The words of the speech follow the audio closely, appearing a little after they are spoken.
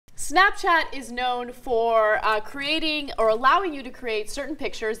Snapchat is known for creating or allowing you to create certain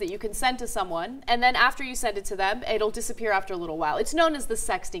pictures that you can send to someone, and then after you send it to them, it'll disappear after a little while. It's known as the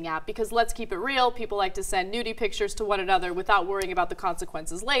sexting app because, let's keep it real, people like to send nudie pictures to one another without worrying about the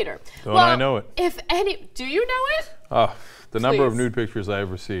consequences later. Don't I know it? If any, do you know it? Oh, the number of nude pictures I have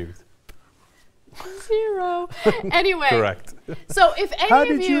received. 0. Anyway. Correct. So if any How of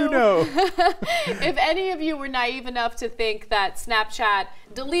did you know? if any of you were naive enough to think that Snapchat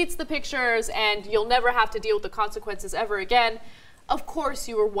deletes the pictures and you'll never have to deal with the consequences ever again, of course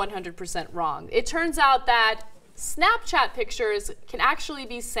you were 100% wrong. It turns out that Snapchat pictures can actually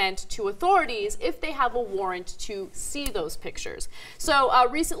be sent to authorities if they have a warrant to see those pictures. So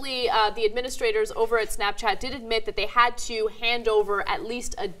recently, the administrators over at Snapchat did admit that they had to hand over at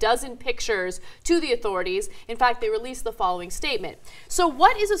least a dozen pictures to the authorities. In fact, they released the following statement. So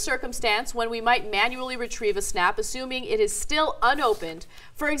what is a circumstance when we might manually retrieve a snap, assuming it is still unopened?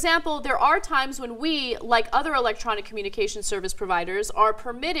 For example, there are times when we, like other electronic communication service providers, are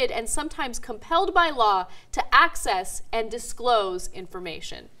permitted and sometimes compelled by law to access and disclose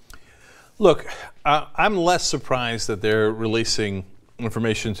information. Look, I'm less surprised that they're releasing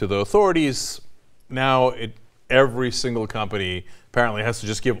information to the authorities. Now, every single company apparently has to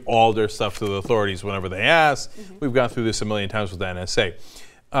just give all their stuff to the authorities whenever they ask. We've gone through this a million times with the NSA.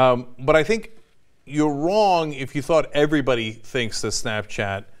 But I think you're wrong if you thought everybody thinks that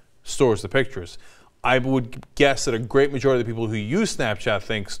Snapchat stores the pictures. I would guess that a great majority of the people who use Snapchat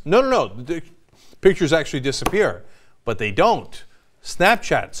thinks, no, the pictures actually disappear. But they don't.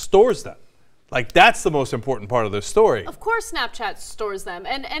 Snapchat stores them. Like, that's the most important part of the story. Of course Snapchat stores them.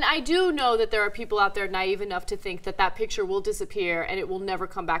 And I do know that there are people out there naive enough to think that that picture will disappear and it will never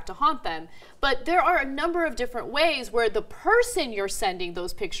come back to haunt them. But there are a number of different ways where the person you're sending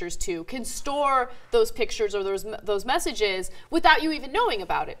those pictures to can store those pictures or those messages without you even knowing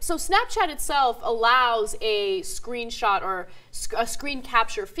about it. So Snapchat itself allows a screenshot or a screen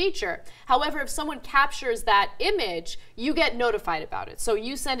capture feature. However, if someone captures that image, you get notified about it. So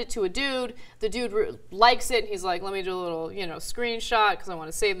you send it to a dude, the dude likes it, and he's like, let me do a little, screenshot because I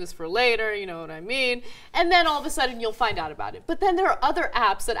want to save this for later, you know what I mean? And then all of a sudden you'll find out about it. But then there are other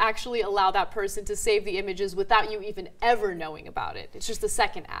apps that actually allow that person to save the images without you even ever knowing about it. It's just the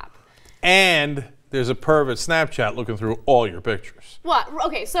second app. And there's a perv at Snapchat looking through all your pictures. What?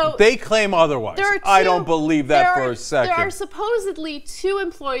 Okay, so they claim otherwise. I don't believe that for a second. There are supposedly 2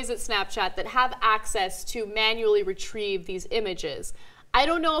 employees at Snapchat that have access to manually retrieve these images. I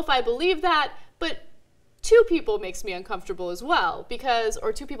don't know if I believe that, but 2 people makes me uncomfortable as well,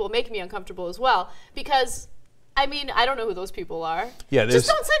 or 2 people make me uncomfortable as well, because I mean, I don't know who those people are. Yeah, just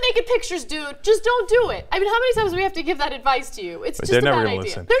don't send naked pictures, dude. Just don't do it. I mean, how many times do we have to give that advice to you? It's just a bad idea.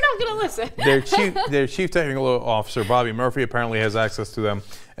 Listen. They're not going to listen. Their chief technical officer, Bobby Murphy, apparently has access to them.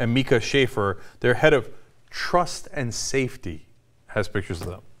 And Mika Schaefer, their head of trust and safety, has pictures of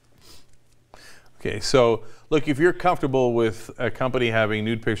them. Okay, so look, if you're comfortable with a company having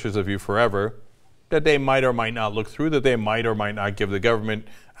nude pictures of you forever, that they might or might not look through, that they might or might not give the government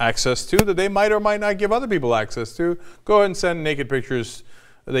access to, that they might or might not give other people access to, go ahead and send naked pictures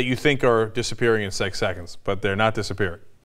that you think are disappearing in 6 seconds, but they're not disappearing.